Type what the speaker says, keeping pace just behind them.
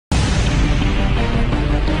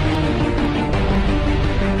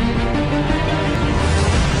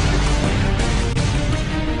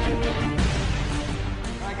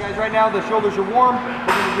now the shoulders are warm. We're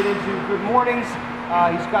going to get into good mornings.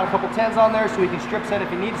 He's got a couple 10s on there, so he can strip set if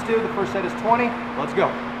he needs to. The first set is 20. Let's go.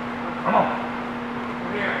 Come on.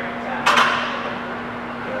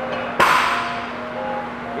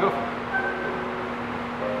 Beautiful.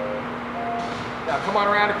 Now come on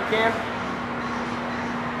around if you can.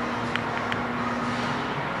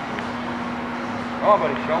 Come on,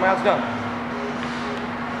 buddy. Show him how it's done.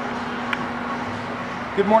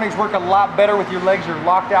 Good mornings work a lot better with your legs are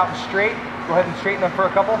locked out and straight. Go ahead and straighten them for a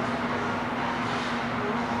couple.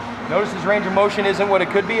 Notice his range of motion isn't what it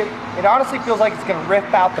could be. It honestly feels like it's going to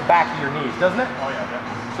rip out the back of your knees, doesn't it? Oh yeah,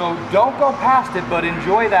 definitely. So don't go past it, but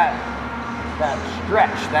enjoy that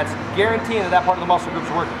stretch. That's guaranteeing that part of the muscle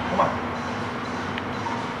group's working. Come on.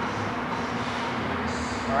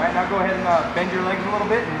 All right, now go ahead and bend your legs a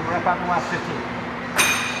little bit and rep out the last 15.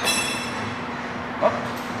 Up,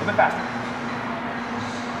 a little bit faster.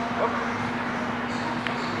 Up.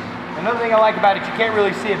 Another thing I like about it, you can't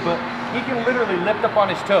really see it, but he can literally lift up on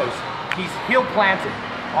his toes. He's heel planted.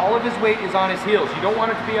 All of his weight is on his heels. You don't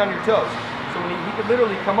want it to be on your toes. So when he can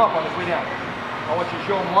literally come up on his way down. I want you to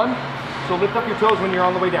show him one. So lift up your toes when you're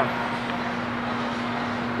on the way down.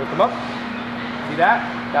 Lift them up. See that?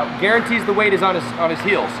 That guarantees the weight is on his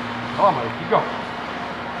heels. Come on, buddy. Keep going.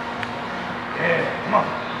 Yeah, come on.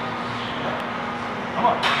 Come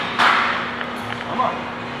on. Come on.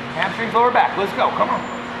 Hamstrings, lower back. Let's go. Come on.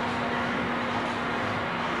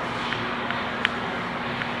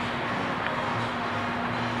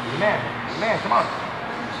 Man, come on.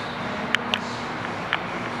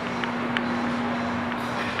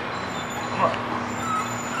 Come on.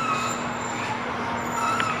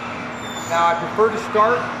 Now I prefer to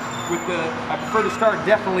start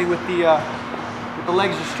definitely with the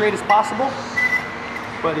legs as straight as possible.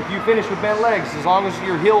 But if you finish with bent legs, as long as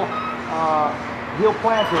your heel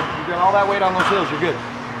planted, you got all that weight on those heels, you're good.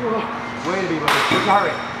 Way to be, buddy. What's your heart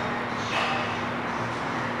rate?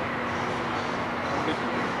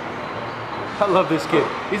 I love this kid.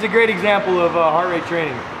 He's a great example of heart rate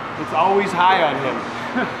training. It's always high on him.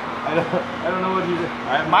 I don't know what he's.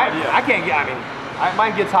 I can't get. I mean,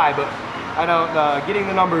 mine gets high, but I don't. Getting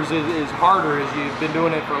the numbers is harder as you've been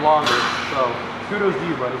doing it for longer. So kudos to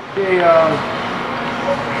you, buddy. Okay.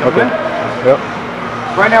 Okay. Yep.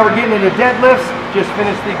 Right now we're getting into deadlifts. Just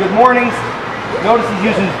finished the good mornings. Notice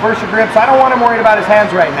he's using his bursa grips. I don't want him worried about his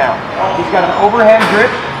hands right now. He's got an overhand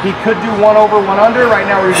grip. He could do one over, one under. Right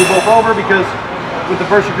now we're going to do both over because with the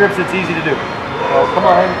bursa grips it's easy to do. So come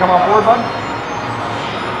on ahead and come on forward, bud.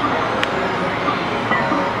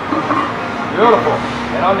 Beautiful.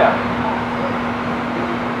 And on down.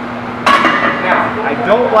 Now, I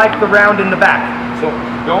don't like the round in the back. So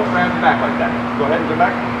don't round the back like that. Go ahead and go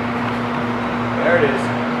back. There it is.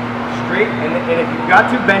 Straight, and if you've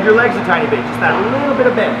got to, bend your legs a tiny bit. Just that little bit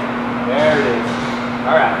of bend. There it is.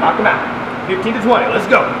 All right, knock them out. 15 to 20,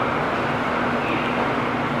 let's go.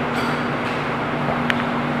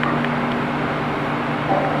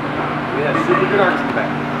 We have super good arch in the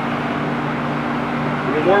back.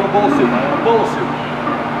 Give me more of a bowl suit. I want a bowl suit.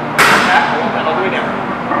 That, I want that all the way down.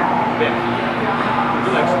 Bend.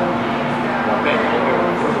 Move your legs. Bend. Come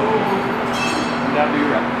down to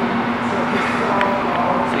your rep.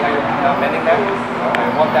 See how you're bending that? I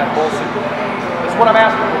want that bowl suit. This is what I'm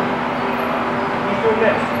asking for. He's doing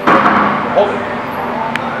this. Hold it.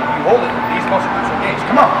 If you hold it, these muscle groups are engaged.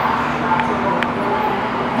 Come on.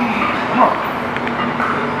 Come on.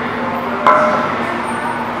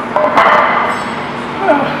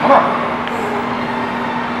 Come on.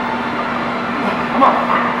 Come on.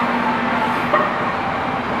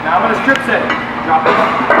 Now I'm going to strip set it. Drop it.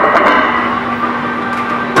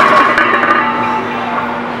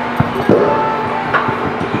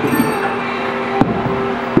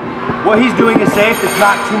 What he's doing is safe, it's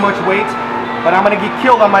not too much weight, but I'm going to get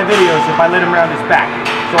killed on my videos if I let him round his back.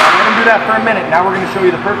 So I'll let him do that for a minute. Now we're going to show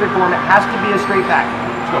you the perfect form. It has to be a straight back.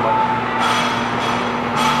 Let's go, bud.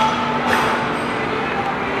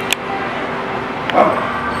 Oh.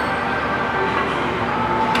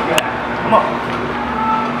 Look at that. Come on.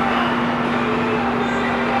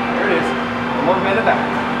 There it is. One more bend it back.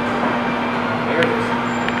 There it is.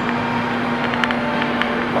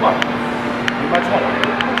 Come on. Do much one.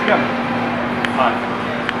 What you got? 5.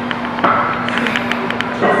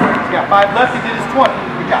 He's got 5 left, he did his 20.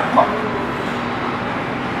 Good job, come on.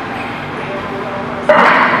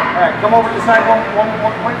 Alright, come over to the side one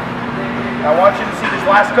point. I want you to see these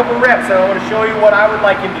last couple reps and I want to show you what I would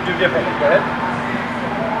like him to do differently. Go ahead.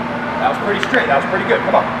 That was pretty straight, that was pretty good,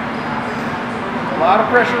 come on. A lot of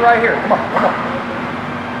pressure right here, come on, come on.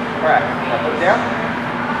 Alright, now put it down.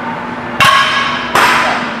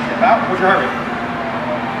 Step out, what's your heart rate?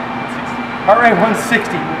 Heart rate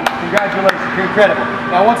 160. Congratulations, you're incredible.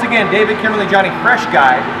 Now once again, David, Kimmerle, Johnny Fresh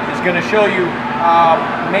Guy is going to show you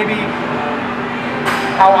maybe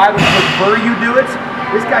how I would prefer you do it.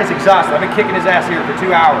 This guy's exhausted. I've been kicking his ass here for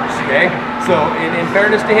 2 hours, okay? So in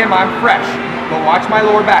fairness to him, I'm fresh. But watch my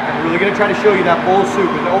lower back. I'm really going to try to show you that bull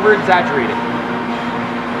soup and over-exaggerate it.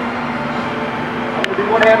 I'm going to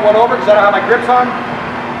do one hand, one over because I don't have my grips on.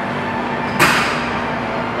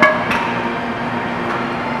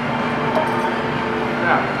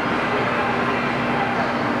 Now,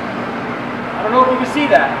 I don't know if you can see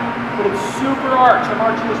that, but it's super arched. I'm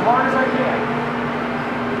arching as hard as I can.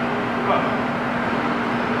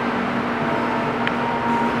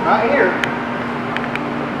 Not here.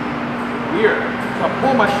 Here. So I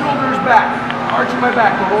pull my shoulders back, arching my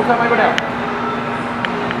back the whole time I go down.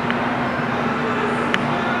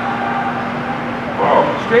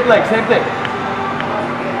 Whoa. Straight leg, same thing.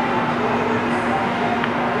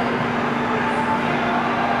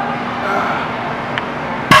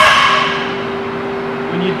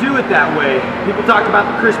 When you do it that way, people talk about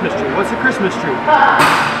the Christmas tree. What's a Christmas tree?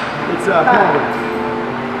 It's a penguin.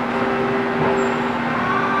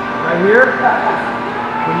 Right here,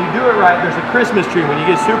 when you do it right, there's a Christmas tree. When you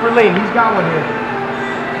get super lean, he's got one here.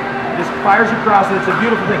 Just fires across it. It's a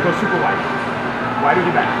beautiful thing. Go super wide. Wide with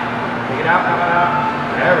your back. Take it out, out, out.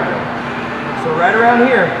 There we go. So right around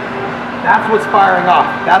here, that's what's firing off.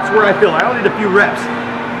 That's where I feel. I only did a few reps.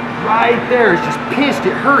 Right there is just pissed.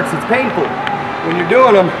 It hurts. It's painful. When you're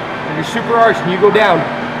doing them, and you're super arched and you go down,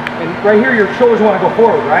 and right here your shoulders want to go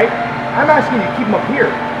forward, right? I'm asking you to keep them up here.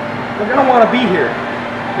 They're going to want to be here.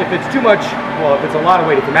 If it's too much, well, if it's a lot of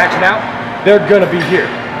weight, if you're maxing out, they're gonna be here.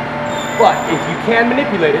 But if you can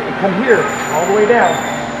manipulate it and come here all the way down,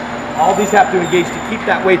 all these have to engage to keep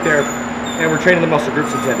that weight there, and we're training the muscle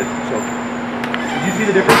groups intended. So, did you see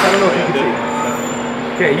the difference? I don't know if you can see.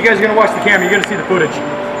 Okay, you guys are gonna watch the camera, you're gonna see the footage.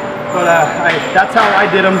 But that's how I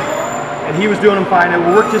did them, and he was doing them fine. It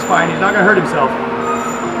will work just fine. He's not gonna hurt himself.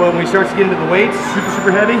 But when he starts to get into the weights, super,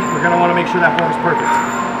 super heavy, we're gonna wanna make sure that form is perfect.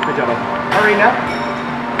 Good job, bud. All right, now.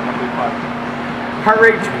 Heart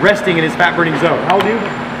rate's resting in his fat burning zone. How old are you?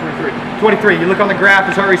 23. 23. You look on the graph,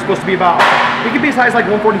 his heart rate's supposed to be about, it could be as high as like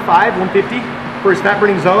 145, 150 for his fat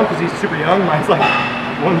burning zone because he's super young. Mine's like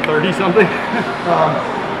 130 something.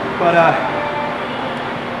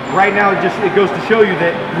 Right now it goes to show you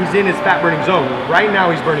that he's in his fat burning zone. Right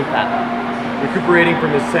now he's burning fat. Recuperating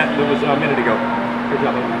from his set that was a minute ago. Good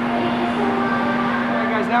job, man.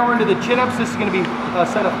 Now we're into the chin-ups. This is going to be a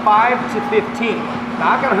set of 5 to 15.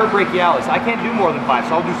 Now I've got to hurt brachialis. I can't do more than 5,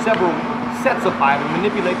 so I'll do several sets of 5 and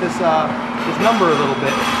manipulate this this number a little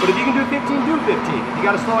bit. But if you can do 15, do 15. If you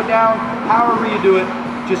got to slow it down, however you do it,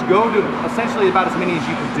 just go do essentially about as many as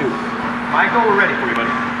you can do. Michael, we're ready for you,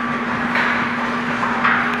 buddy.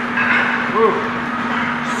 Ooh.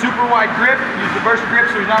 Super wide grip. Use reverse grip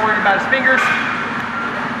so he's not worrying about his fingers.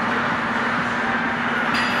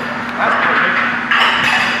 That's perfect.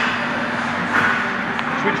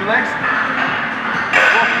 Switch your legs.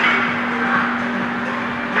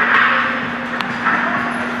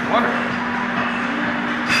 Wonderful.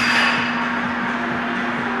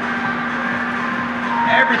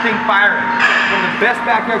 Everything firing. One of the best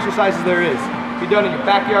back exercises there is. Be done in your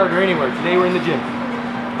backyard or anywhere. Today we're in the gym.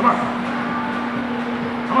 Come on.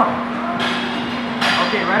 Come on.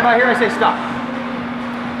 Okay, right about here I say stop.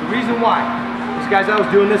 The reason why is, guys, I was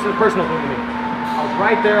doing this as a personal thing to me. I was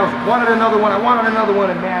right there, I wanted another one,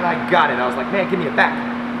 and man, I got it. I was like, man, give me a back.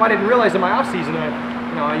 If I didn't realize in my off season,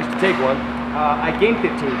 I used to take one, I gained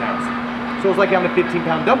 15 pounds. So it was like having a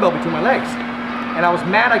 15-pound dumbbell between my legs. And I was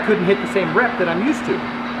mad I couldn't hit the same rep that I'm used to.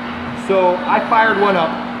 So I fired one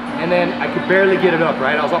up, and then I could barely get it up,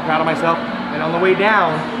 right? I was all proud of myself. And on the way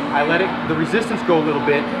down, I let the resistance go a little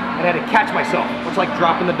bit, and I had to catch myself. It's like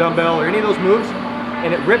dropping the dumbbell or any of those moves,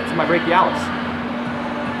 and it ripped my brachialis.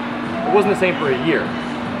 It wasn't the same for a year.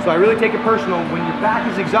 So I really take it personal. When your back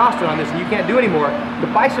is exhausted on this and you can't do anymore,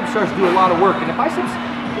 the bicep starts to do a lot of work. And the biceps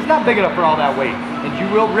is not big enough for all that weight, and you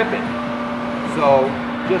will rip it. So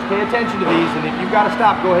just pay attention to these, and if you've got to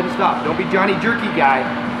stop, go ahead and stop. Don't be Johnny Jerky guy,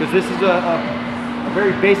 because this is a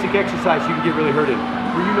very basic exercise you can get really hurt in.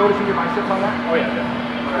 Were you noticing your biceps on that? Oh yeah, yeah.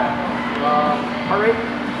 All right. Heart rate?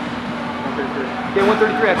 133. Okay,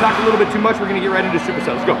 133. I talked a little bit too much. We're going to get right into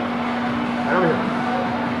Superset. Let's go. Right over here.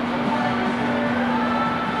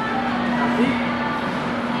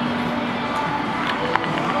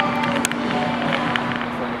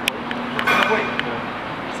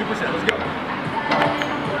 Superset, let's go.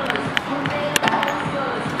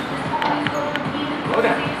 Slow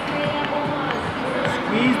down.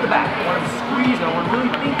 Squeeze the back. I want to squeeze. I want to really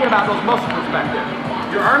thinking about those muscles back there.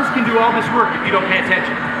 Your arms can do all this work if you don't pay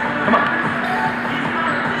attention. Come on.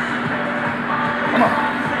 Come on.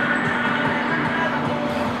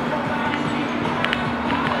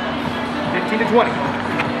 15 to 20.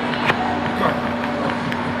 Come on.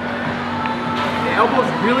 The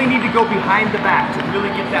elbows really need to go behind the back to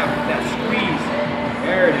really get that squeeze.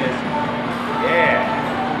 There it is. Yeah.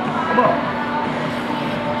 Come on.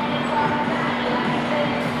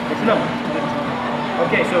 What's the number?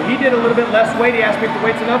 Okay, so he did a little bit less weight. He asked me if the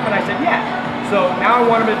weight's enough, and I said, yeah. So now I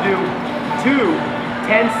want him to do 2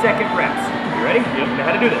 10-second reps. You ready? Yep. You know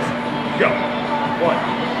how to do this. Go. 1,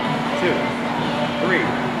 2, 3,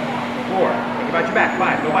 4. Think about your back.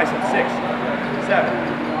 5. No biceps. 6, 7,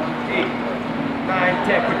 8, 9,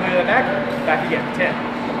 10. Quickly to the back. Back again. 10, 9,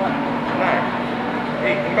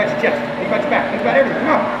 8. Think about your chest. Think about your back. Think about everything.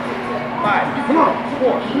 Come on. 5. Come on.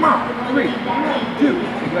 4. Come on. 3, 2.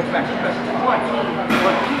 Think about your back. 1.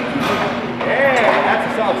 Yeah, that's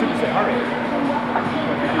a solid superset. All right.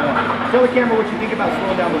 Tell the camera what you think about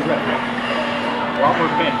slowing down those reps. A lot more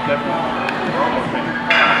pain, definitely. A lot more pain.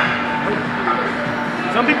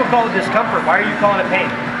 Some people call it discomfort. Why are you calling it pain?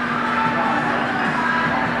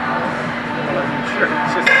 Sure,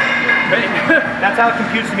 it's just pain. That's how it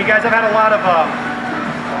computes to me, guys. I've had a lot of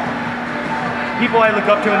people I look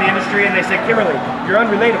up to in the industry, and they say, Kimmerle, you're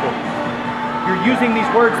unrelatable. You're using these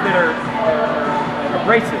words that are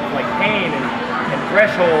abrasive, like pain and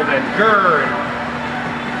threshold and GER. And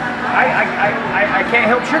I can't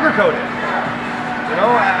help sugarcoat it. You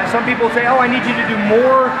know, some people say, oh, I need you to do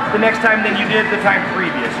more the next time than you did the time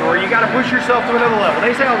previous, or you got to push yourself to another level.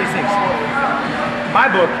 They say all these things. My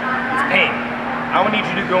book is pain. I need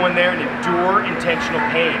you to go in there and endure intentional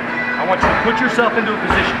pain. I want you to put yourself into a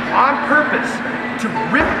position on purpose to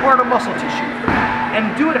rip apart a muscle tissue and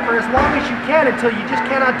do it for as long as you can until you just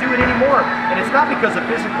cannot do it anymore. And it's not because of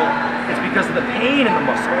physical, it's because of the pain in the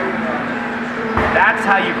muscle. That's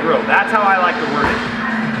how you grow. That's how I like to word it.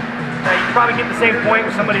 Now you probably get the same point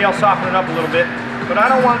with somebody else softening up a little bit, but I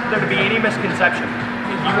don't want there to be any misconception.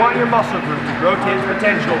 If you want your muscle group to grow to its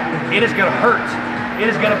potential, it is going to hurt. It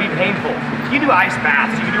is going to be painful. You can do ice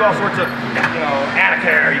baths, you can do all sorts of,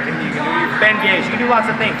 anacare, you can do your Bengay, you can do lots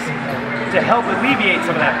of things to help alleviate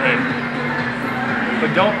some of that pain.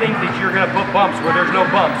 But don't think that you're going to put bumps where there's no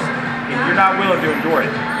bumps if you're not willing to endure it.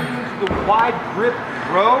 The wide grip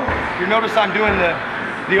row, you notice I'm doing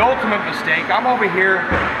the ultimate mistake. I'm over here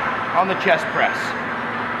on the chest press.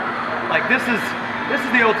 Like this is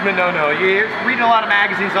the ultimate no-no. You're reading a lot of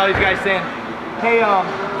magazines, all these guys saying, hey,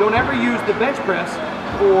 don't ever use the bench press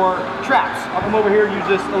for traps. I'll come over here and use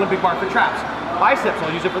this Olympic bar for traps. Biceps,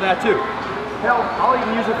 I'll use it for that too. Hell, I'll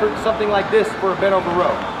even use it for something like this for a bent over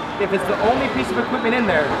row. If it's the only piece of equipment in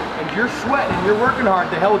there and you're sweating and you're working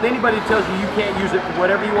hard, the hell with anybody that tells you you can't use it for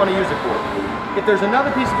whatever you want to use it for. If there's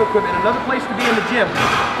another piece of equipment, another place to be in the gym,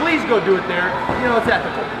 please go do it there. You know, it's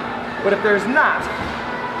ethical. But if there's not,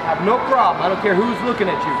 have no problem. I don't care who's looking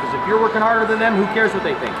at you, because if you're working harder than them, who cares what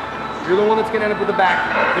they think? You're the one that's going to end up with the back.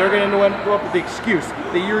 They're going to end up with the excuse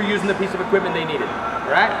that you're using the piece of equipment they needed.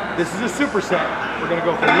 All right? This is a superset. We're going to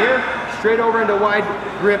go from here straight over into wide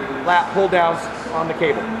grip lat pull downs on the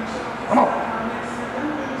cable. Come on.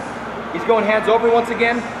 He's going hands over once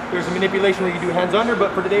again. There's a manipulation where you do hands under,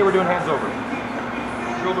 but for today we're doing hands over.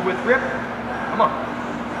 Shoulder width grip. Come on.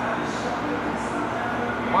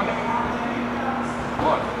 Come on down.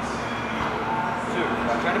 1, 2.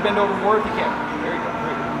 Now try to bend over more if you can. There you go.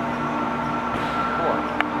 3,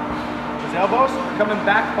 4. His elbows are coming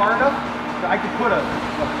back far enough that I could put a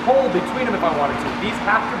hole between them if I wanted to. These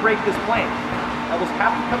have to break this plane. Elbows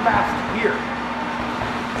have to come back here.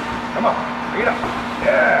 Come on. Bring it up.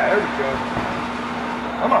 Yeah, there we go.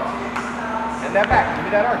 Come on. Bend that back. Give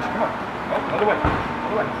me that arch. Come on. Oh, other way.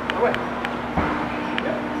 Other way. Other way.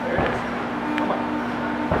 Yeah, there it is. Come on.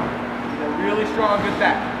 Get a really strong, good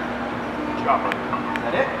back. Chopper. Is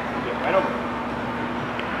that it? Yeah, right over.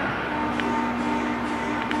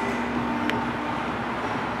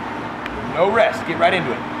 No rest. Get right into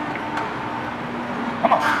it.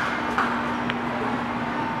 Come on.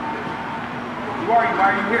 Why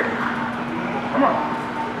are you here? Come on.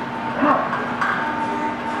 Come on.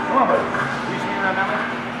 Come on, buddy. Can you swing around that way?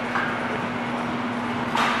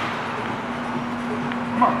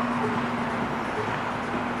 Come on.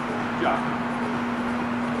 Good job.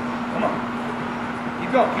 Come on.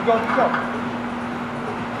 Keep going, keep going, keep going.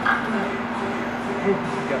 You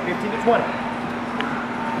got 15 to 20. 15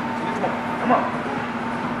 to 20. Come on.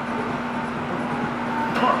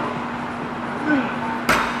 Come on.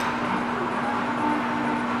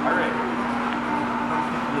 All right.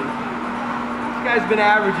 This guy's been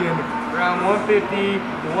averaging around 150 to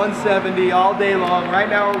 170 all day long. Right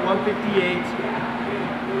now we're 158.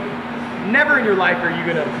 Never in your life are you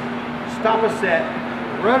gonna stop a set,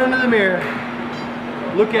 run into the mirror,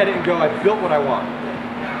 look at it and go, I built what I want.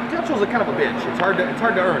 Potential's a kind of a bitch. It's hard to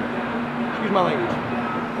earn. Excuse my language.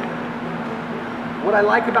 What I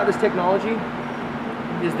like about this technology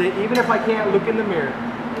is that even if I can't look in the mirror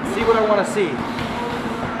and see what I want to see,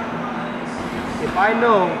 if I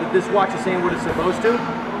know that this watch is saying what it's supposed to,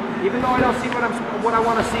 even though I don't see what I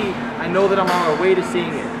want to see, I know that I'm on my way to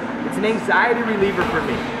seeing it. It's an anxiety reliever for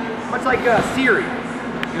me. Much like Siri.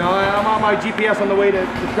 You know, I'm on my GPS on the way to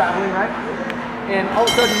traveling, right? And all of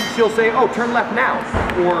a sudden she'll say, oh, turn left now.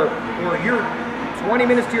 Or you're 20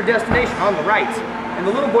 minutes to your destination on the right. And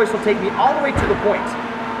the little voice will take me all the way to the point.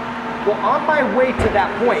 Well, on my way to that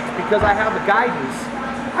point, because I have the guidance,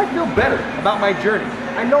 I feel better about my journey.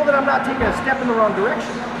 I know that I'm not taking a step in the wrong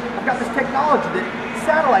direction. I've got this technology, that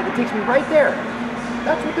satellite that takes me right there.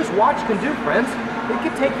 That's what this watch can do, friends. It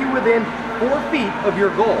can take you within 4 feet of your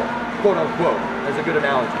goal, quote unquote, as a good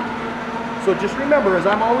analogy. So just remember, as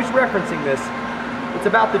I'm always referencing this, it's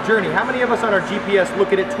about the journey. How many of us on our GPS look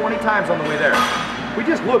at it 20 times on the way there? We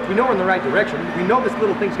just look, we know we're in the right direction. We know this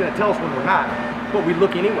little thing's gonna tell us when we're not, but we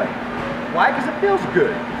look anyway. Why? Because it feels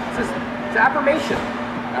good. It's affirmation.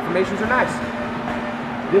 Affirmations are nice.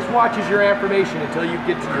 This watch is your affirmation until you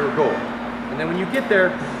get to your goal. And then when you get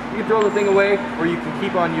there, you can throw the thing away or you can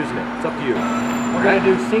keep on using it. It's up to you. We're gonna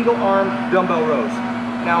do single arm dumbbell rows.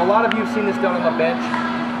 Now a lot of you have seen this done on the bench,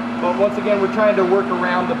 but once again, we're trying to work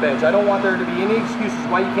around the bench. I don't want there to be any excuses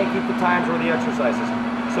why you can't keep the times or the exercises.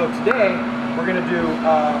 So today, we're gonna do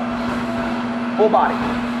full body.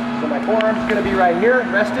 So my forearm's gonna be right here,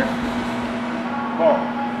 rested. Boom,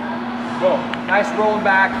 boom. Nice rolling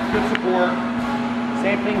back, good support.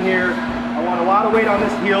 Same thing here. I want a lot of weight on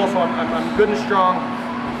this heel, so I'm good and strong.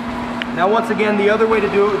 Now once again, the other way to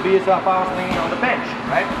do it would be as if I was leaning on the bench,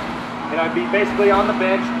 right? And I'd be basically on the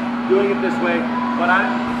bench, doing it this way, but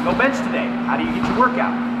no bench today. How do you get your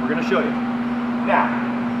workout? We're gonna show you. Now,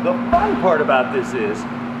 the fun part about this is,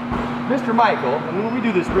 Mr. Michael, I mean, we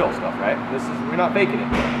do this real stuff, right? We're not faking it.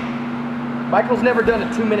 Michael's never done a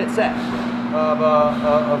 2-minute set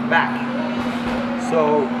of back.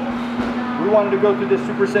 So we wanted to go through this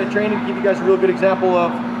superset training to give you guys a real good example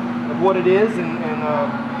of what it is and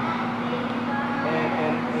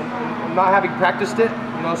not having practiced it,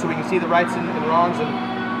 you know, so we can see the rights and wrongs and,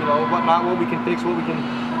 you know, whatnot, what we can fix, what we can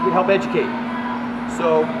help educate.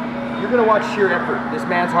 So you're gonna watch sheer effort. This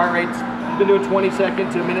man's heart rate's, he's been doing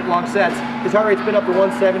 20-second to a minute long sets. His heart rate's been up to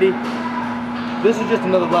 170. This is just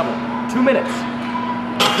another level. 2 minutes.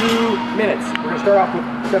 2 minutes. We're gonna start off with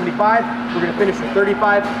 75. We're gonna finish with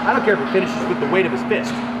 35. I don't care if it finishes with the weight of his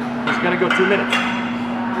fist. He's gonna go 2 minutes.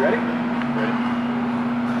 You ready? Ready.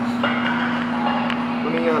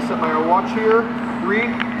 Let me set my watch here. 3,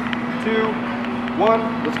 2, 1.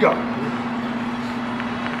 Let's go.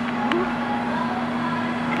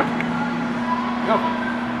 Go.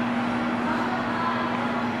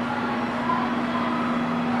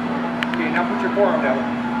 Okay, now put your forearm down.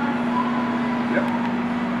 Yep.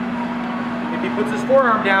 If he puts his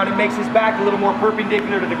forearm down, it makes his back a little more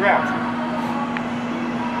perpendicular to the ground.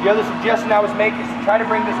 The other suggestion I was making is to try to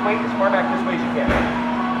bring this weight as far back this way as you can.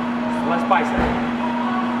 Just less bicep.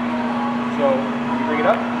 So you bring it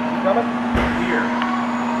up, keep coming, here.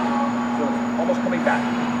 So it's almost coming back.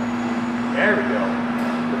 There we go.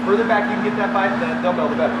 The further back you can get that dumbbell,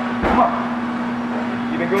 the better. Come on.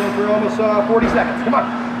 You've been going for almost 40 seconds. Come on.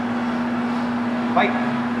 Fight.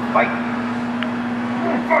 Fight.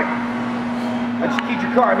 Fight. I just keyed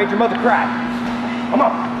your car. I made your mother cry. Come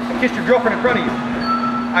on. I kissed your girlfriend in front of you.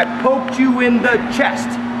 I poked you in the chest.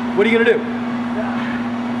 What are you gonna do?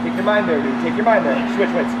 Take your mind there, dude. Take your mind there. Switch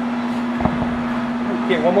weights.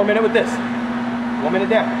 Okay, 1 more minute with this. 1 minute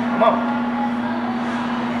down. Come on.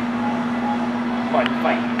 Come on,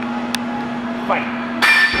 fight. Fight.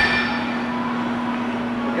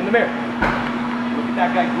 Look in the mirror. Look at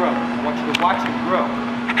that guy grow. I want you to watch him grow.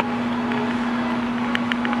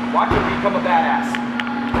 Watch him become a badass.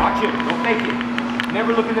 Watch him. Don't fake it.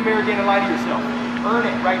 Never look in the mirror again and lie to yourself. Earn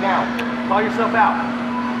it right now. Call yourself out.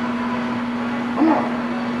 Come on.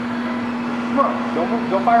 Come on.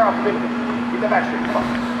 Don't fire off the minute. Get that back straight. Come on.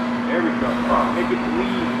 There we go. Come on. Make it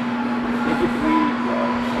bleed. Make it bleed.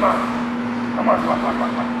 Come on. Come on. Come on. Come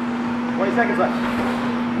on. Come on. 20 seconds left.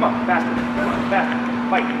 Come on. Faster. Come on. Faster.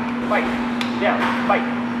 Fight. Fight. Down. Fight.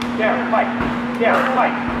 Down. Fight. Down.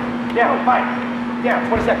 Fight. Down. Fight. Down.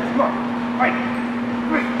 20 seconds. Come on. Fight.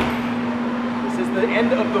 3. This is the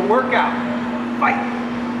end of the workout. Fight.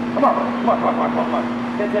 Come on. Come on. Come on. Come on. Come on.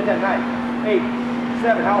 10, 10, 10, 9, 8,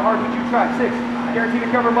 7. How hard would you try? 6. Guaranteed to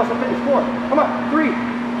cover muscle fitness. 4. Come on. 3,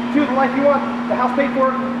 2. The life you want. The house paid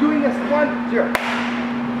for. Doing this. 1, 0.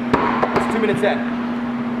 It's a 2-minute set.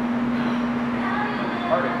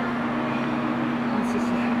 Heart rate.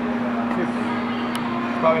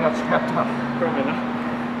 It's probably not strapped up. Probably not.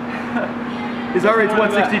 His heart rate's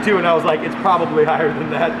 162, and I was like, it's probably higher than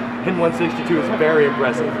that. And 162 is very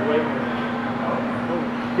impressive.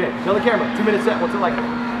 Okay, tell the camera. 2-minute set. What's it like?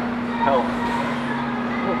 Hell.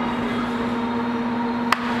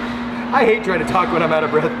 I hate trying to talk when I'm out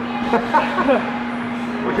of breath.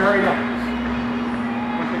 What's your heart rate now?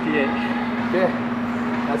 158. Okay,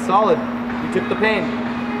 that's solid. You took the pain.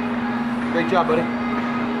 Great job, buddy.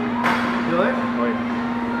 Feel it? Oh,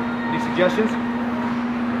 yeah. Any suggestions?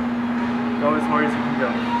 Go as hard as you can go.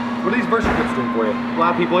 What are these Versa grips doing for you? A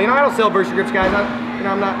lot of people, I don't sell Versa grips, guys.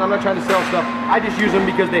 I'm not trying to sell stuff. I just use them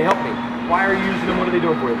because they help me. Why are you using them? What are they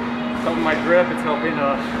doing for you? It's helping my grip. It's helping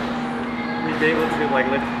me be able to like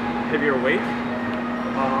lift heavier weight,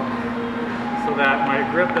 so that my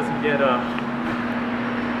grip doesn't get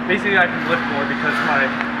basically I can lift more because my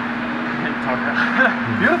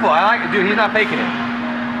Beautiful. I like it, dude. He's not faking it.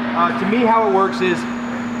 To me, how it works is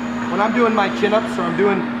when I'm doing my chin-ups or I'm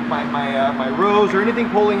doing my rows or anything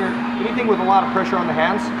pulling or anything with a lot of pressure on the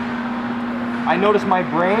hands, I notice my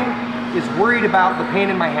brain is worried about the pain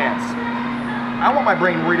in my hands. I want my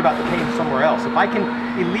brain worried about the pain somewhere else. If I can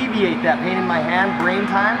alleviate that pain in my hand, brain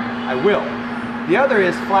time, I will. The other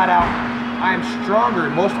is flat out, I am stronger.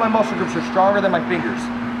 Most of my muscle groups are stronger than my fingers.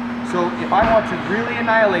 So if I want to really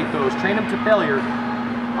annihilate those, train them to failure,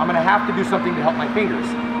 I'm gonna have to do something to help my fingers.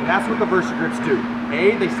 And that's what the Versa grips do.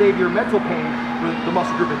 A, they save your mental pain with the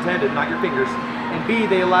muscle group intended, not your fingers. And B,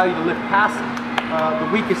 they allow you to lift past the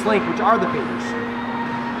weakest link, which are the fingers.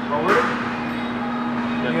 Well,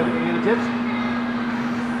 any other tips?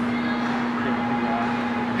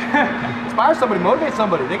 Inspire somebody, motivate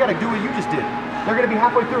somebody. They gotta do what you just did. They're gonna be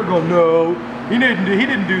halfway through and go, no, he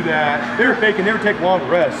didn't do that. They were faking, they would take long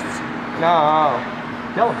rests. No,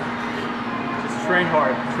 tell them. Just train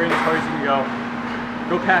hard, train as hard as you can go.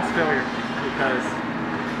 Go past failure, because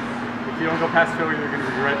if you don't go past failure, you're gonna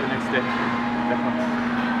regret it the next day. Definitely.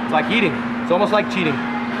 It's like eating. It's almost like cheating.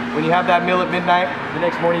 When you have that meal at midnight, the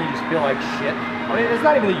next morning you just feel like shit. I mean, it's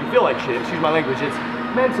not even that you feel like shit, excuse my language, it's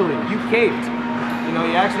mentally, you caved. You know,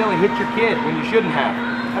 you accidentally hit your kid when you shouldn't have.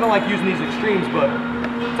 I don't like using these extremes, but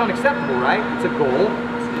it's unacceptable, right? It's a goal.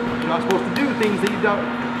 You're not supposed to do things that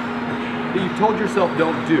you've told yourself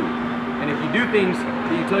don't do. And if you do things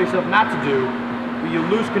that you tell yourself not to do, you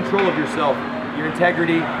lose control of yourself, your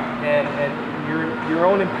integrity, and your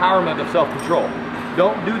own empowerment of self-control.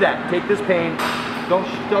 Don't do that. Take this pain. Don't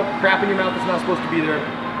stuff crap in your mouth that's not supposed to be there,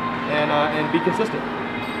 and be consistent.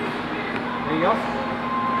 Anything else?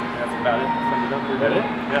 That's about it. Sum it up. Is that it?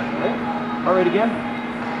 Yeah. Heart rate again?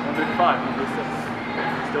 135, 136.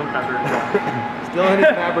 Still in fat burning zone. Still in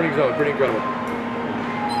his fat burning zone. Pretty incredible.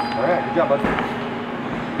 All right, good job, bud.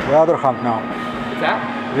 The other hand now. What's that?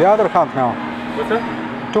 The other hand now. What's that?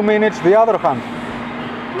 2 minutes, the other hand.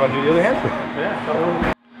 You want to do the other hand? Yeah.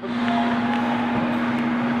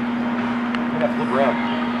 I'm gonna flip around.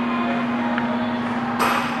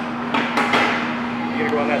 You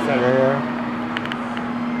gotta go on that side. Yeah.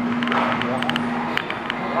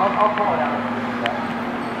 I'll call it out.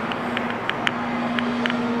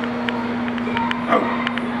 Oh.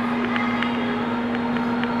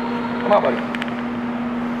 Come on, buddy.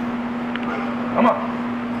 Come on.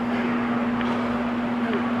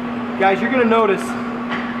 Guys, you're going to notice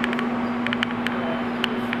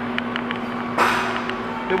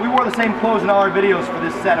that we wore the same clothes in all our videos for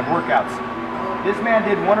this set of workouts. This man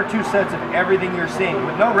did 1 or 2 sets of everything you're seeing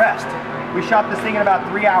with no rest. We shot this thing in about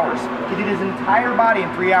 3 hours. He did his entire body in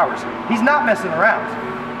 3 hours. He's not messing around.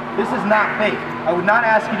 This is not fake. I would not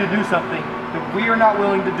ask you to do something that we are not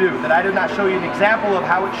willing to do, that I did not show you an example of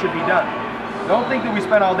how it should be done. Don't think that we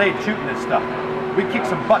spent all day shooting this stuff. We kicked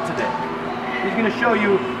some butt today. He's going to show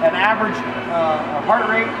you an average heart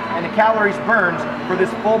rate and the calories burned for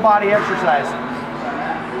this full body exercise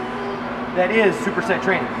that is superset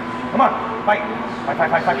training. Come on, fight. Fight,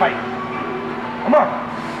 fight, fight, fight, fight. Come on.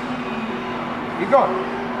 Keep going.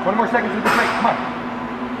 20 more seconds with the break. Come on.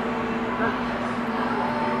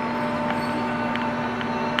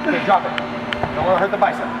 Okay, drop it. Don't want to hurt the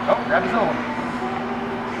bicep. Oh, grab this other one.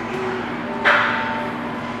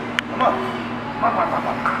 Come on. Come on, come on, come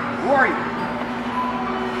on. Who are you?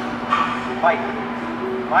 Fight.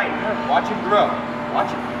 Fight. Watch him grow. Watch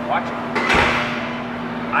it. Watch it.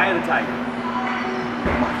 Eye of the tiger.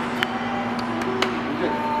 Come on.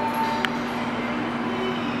 Good.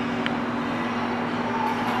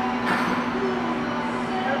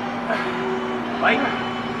 Fight.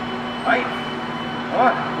 Fight. Come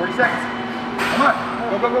on, 40 seconds. Come on,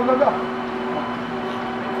 go, go, go, go, go.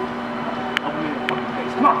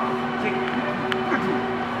 Come on, take it.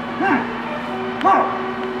 Come on,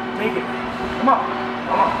 take it. Come on,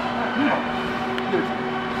 come on. Good.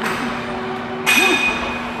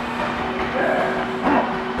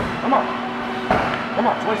 Come on, come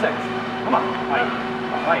on, 20 seconds. Come on, fight,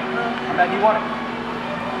 fight. How bad do you want it?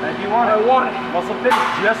 How bad do you want it? I want it. Muscle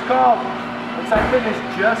fitness just called. Inside fitness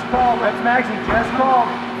just called. Reps Maxing just called.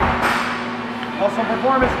 Muscle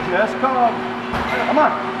performance just called. Come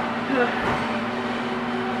on.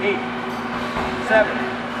 8, 7,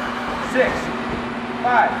 6,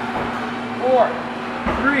 5, 4,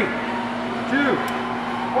 3, 2,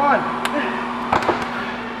 1.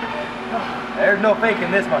 There's no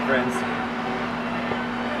faking this, my friends.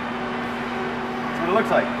 That's what it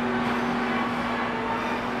looks like.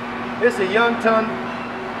 This is a young ton.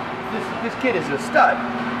 This kid is a stud.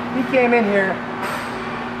 He came in here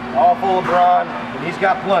all full of brawn, and he's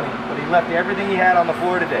got plenty, but he left everything he had on the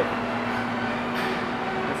floor today.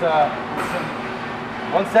 It's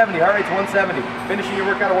 170, heart rate's 170. Finishing your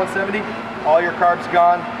workout at 170, all your carbs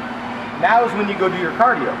gone. Now is when you go do your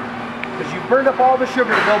cardio, because you've burned up all the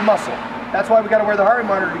sugar to build muscle. That's why we got to wear the heart rate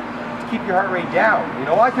monitor to keep your heart rate down. You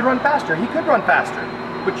know, I could run faster. He could run faster,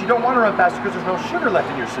 but you don't want to run faster because there's no sugar left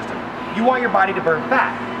in your system. You want your body to burn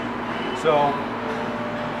fat. So,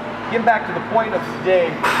 getting back to the point of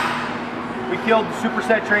today, we killed the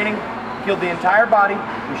superset training, killed the entire body.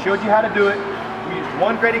 We showed you how to do it. We used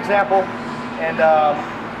one great example. And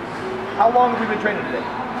how long have we been training today?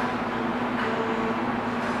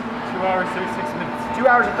 2 hours, 36 minutes. 2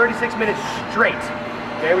 hours and 36 minutes straight.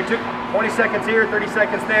 Okay, we took 20 seconds here, 30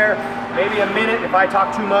 seconds there, maybe a minute if I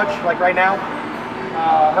talk too much, like right now.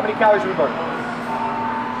 How many calories did we burn?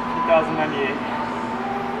 2,098.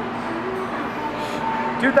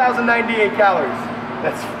 2,098 calories.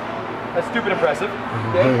 That's stupid impressive.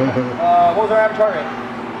 Okay. What was our average heart rate?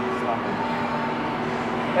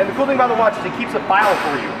 And the cool thing about the watch is it keeps a file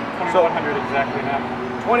for you. 2,100 exactly now.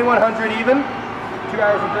 2,100 even. 2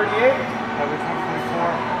 hours and 38. Average 144.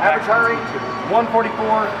 Average heart rate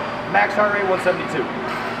 144. Max heart rate 172.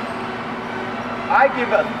 I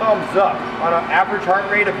give a thumbs up on an average heart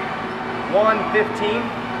rate of 115,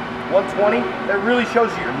 120. That really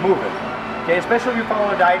shows you you're moving. Okay, especially if you're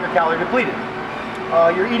following a diet and you're calorie depleted.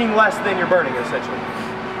 You're eating less than you're burning, essentially.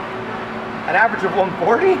 An average of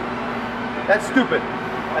 140? That's stupid.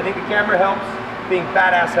 I think the camera helps, being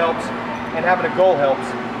badass helps, and having a goal helps.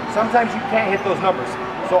 Sometimes you can't hit those numbers.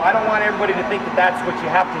 So I don't want everybody to think that that's what you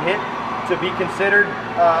have to hit to be considered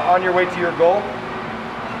on your way to your goal.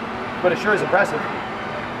 But it sure is impressive.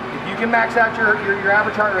 If you can max out your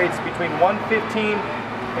average heart rates between 115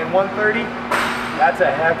 and 130, that's a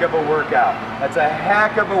heck of a workout. That's a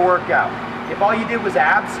heck of a workout. If all you did was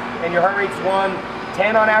abs and your heart rate's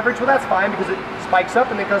 110 on average, well that's fine because it spikes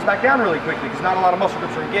up and then comes back down really quickly because not a lot of muscle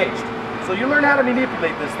groups are engaged. So you learn how to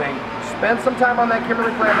manipulate this thing. Spend some time on that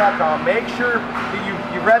KimmerlePlan.com. Make sure that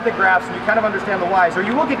you've read the graphs and you kind of understand the whys, or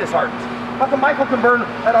you will get disheartened. How come Michael can burn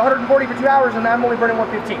at 140 for 2 hours and I'm only burning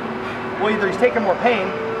 115? Well, either he's taking more pain,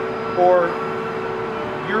 or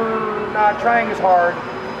you're not trying as hard,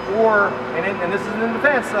 or, and this is in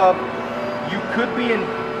defense of, you could be in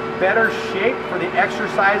better shape for the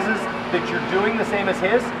exercises that you're doing the same as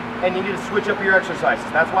his, and you need to switch up your exercises.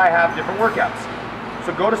 That's why I have different workouts.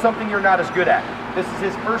 So go to something you're not as good at. This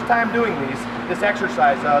is his first time doing this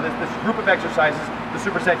exercise, this group of exercises, the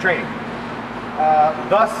superset training.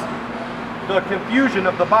 Thus, the confusion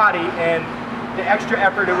of the body and the extra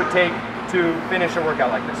effort it would take to finish a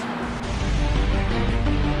workout like this.